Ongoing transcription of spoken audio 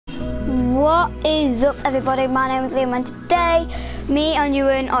What is up, everybody? My name is Liam and today me and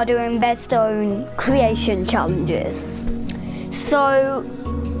Ewan are doing Redstone creation challenges. So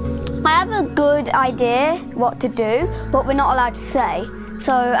I have a good idea what to do, but we're not allowed to say.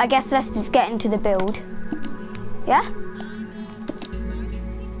 So I guess let's just get into the build. Yeah?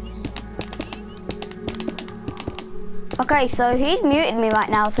 Okay, so he's muted me right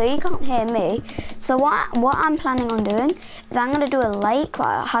now, so he can't hear me. So what I'm planning on doing is I'm going to do a lake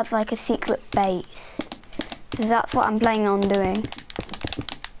that has like a secret base. Because that's what I'm planning on doing.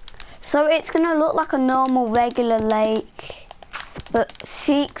 So it's going to look like a normal regular lake, but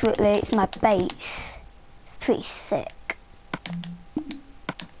secretly it's my base. It's pretty sick.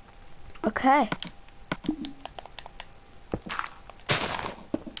 Okay.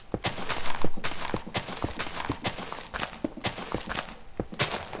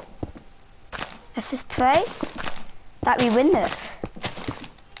 Let's just pray that we win this.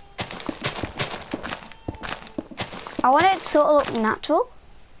 I want it to sort of look natural,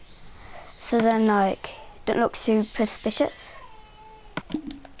 so then like, don't look super suspicious.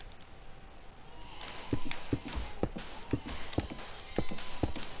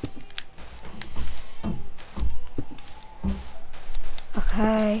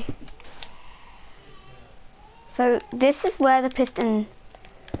 Okay. So this is where the piston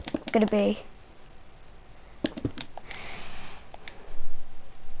is gonna be.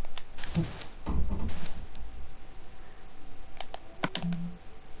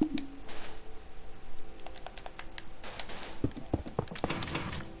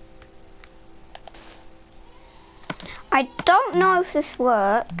 I don't know if this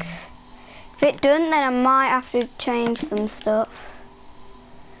works. If it doesn't, then I might have to change some stuff.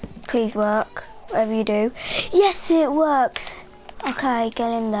 Please work, whatever you do. Yes, it works. Okay,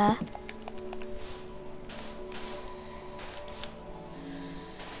 get in there.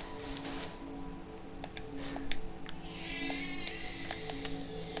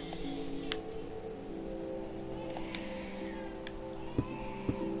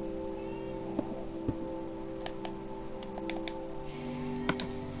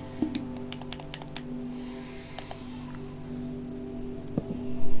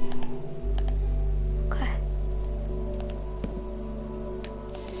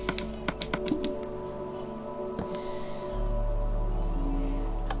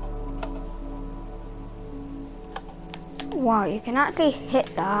 Wow, you can actually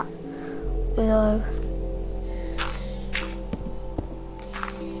hit that with a...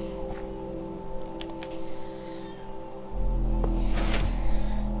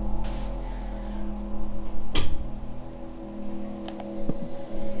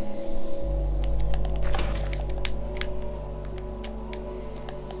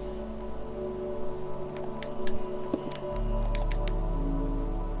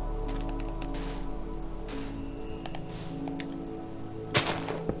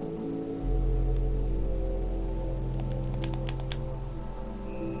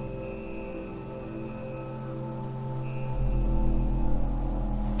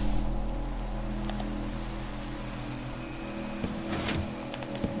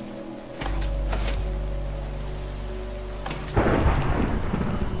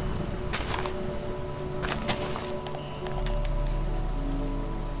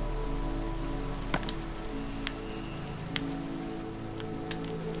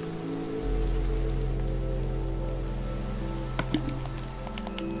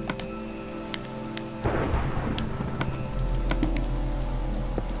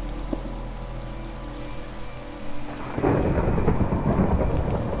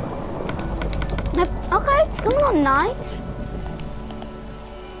 Okay, it's coming on nice.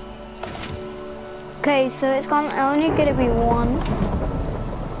 Okay, so it's only gonna be one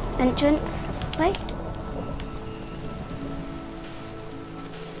entrance, right?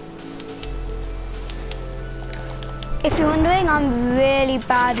 If you're wondering, I'm really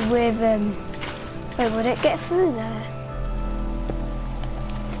bad with wait, would it get through there?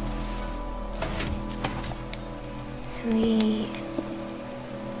 Three.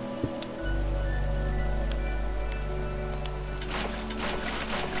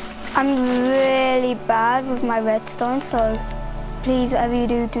 I'm really bad with my redstone, so please, whatever you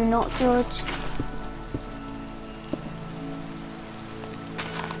do, do not judge.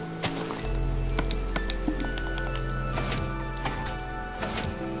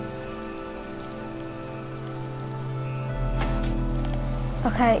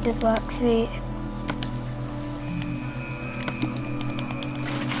 Okay, it does work, sweet.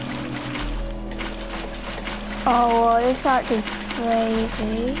 Oh, well, this is actually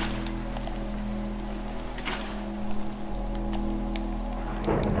crazy.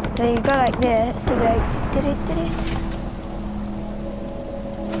 So you go like this, so you like did it.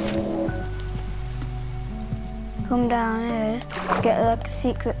 Come down here, get like a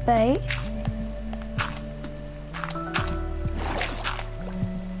secret base.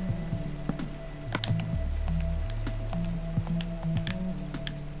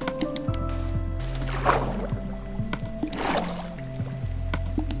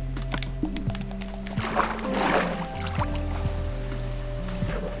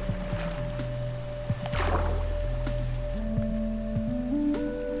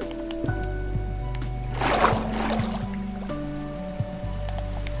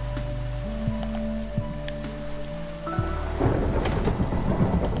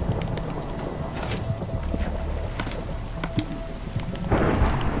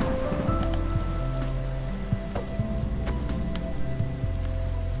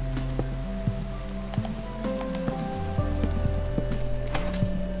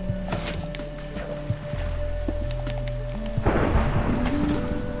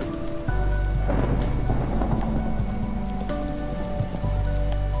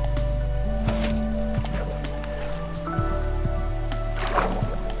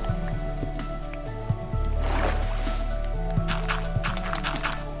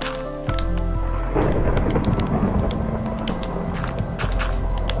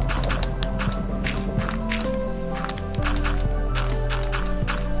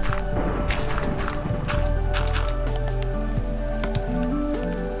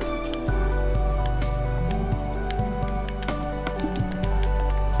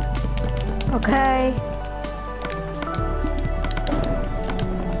 Okay.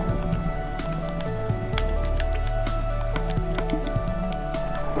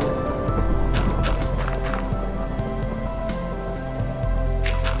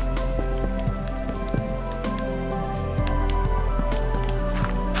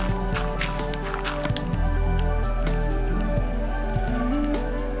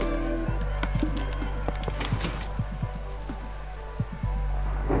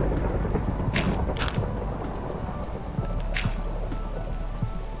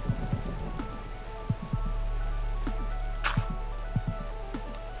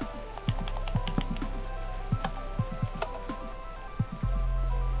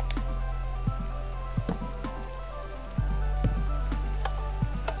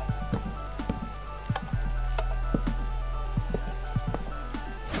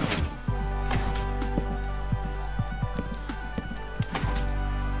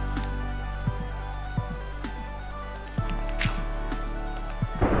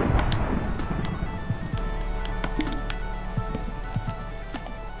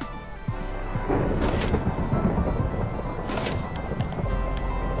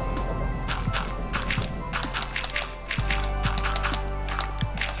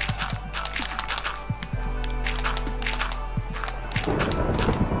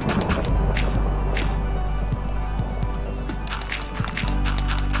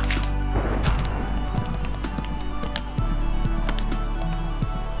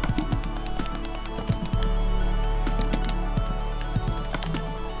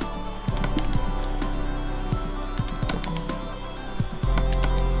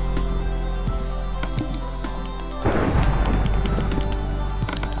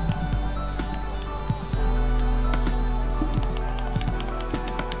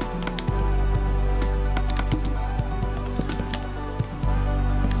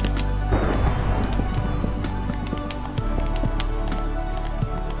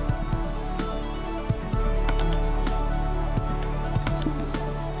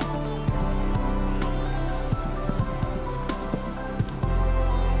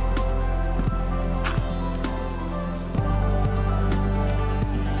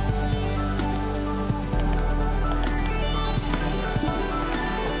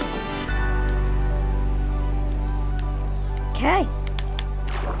 Okay.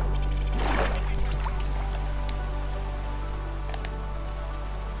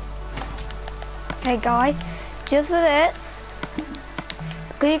 Okay guys, just for this,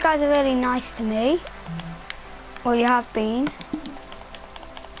 because you guys are really nice to me, or you have been,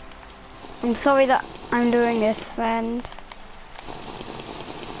 I'm sorry that I'm doing this, friend.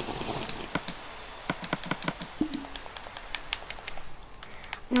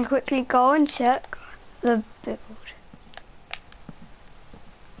 I'm going to quickly go and check the build.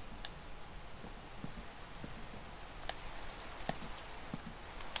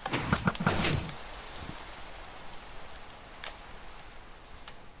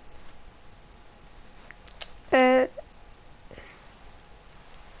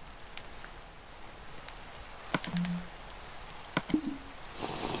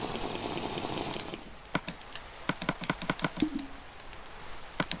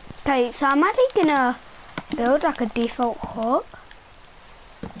 Okay, so I'm actually gonna build like a default hut.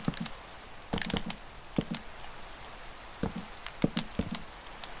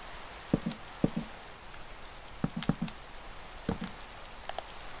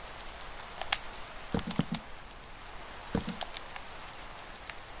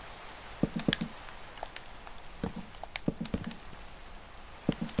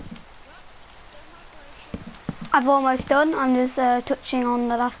 I've almost done. I'm just touching on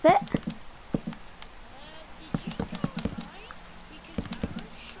the last bit.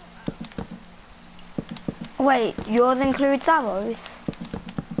 Wait, yours includes arrows?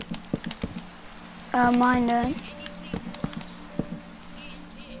 Mine don't.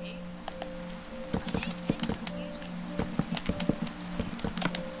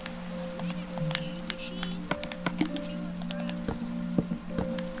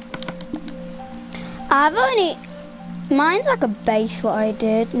 I've only... Mine's like a base what I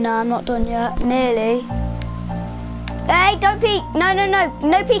did. No, I'm not done yet. Nearly. Hey, don't peek! No, no, no.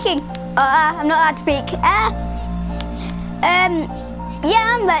 No peeking! I'm not allowed to peek.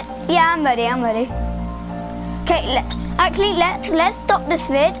 Yeah, I'm ready. Okay, actually, let's stop this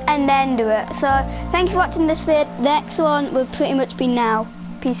vid and then do it. So, thank you for watching this vid. The next one will pretty much be now.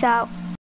 Peace out.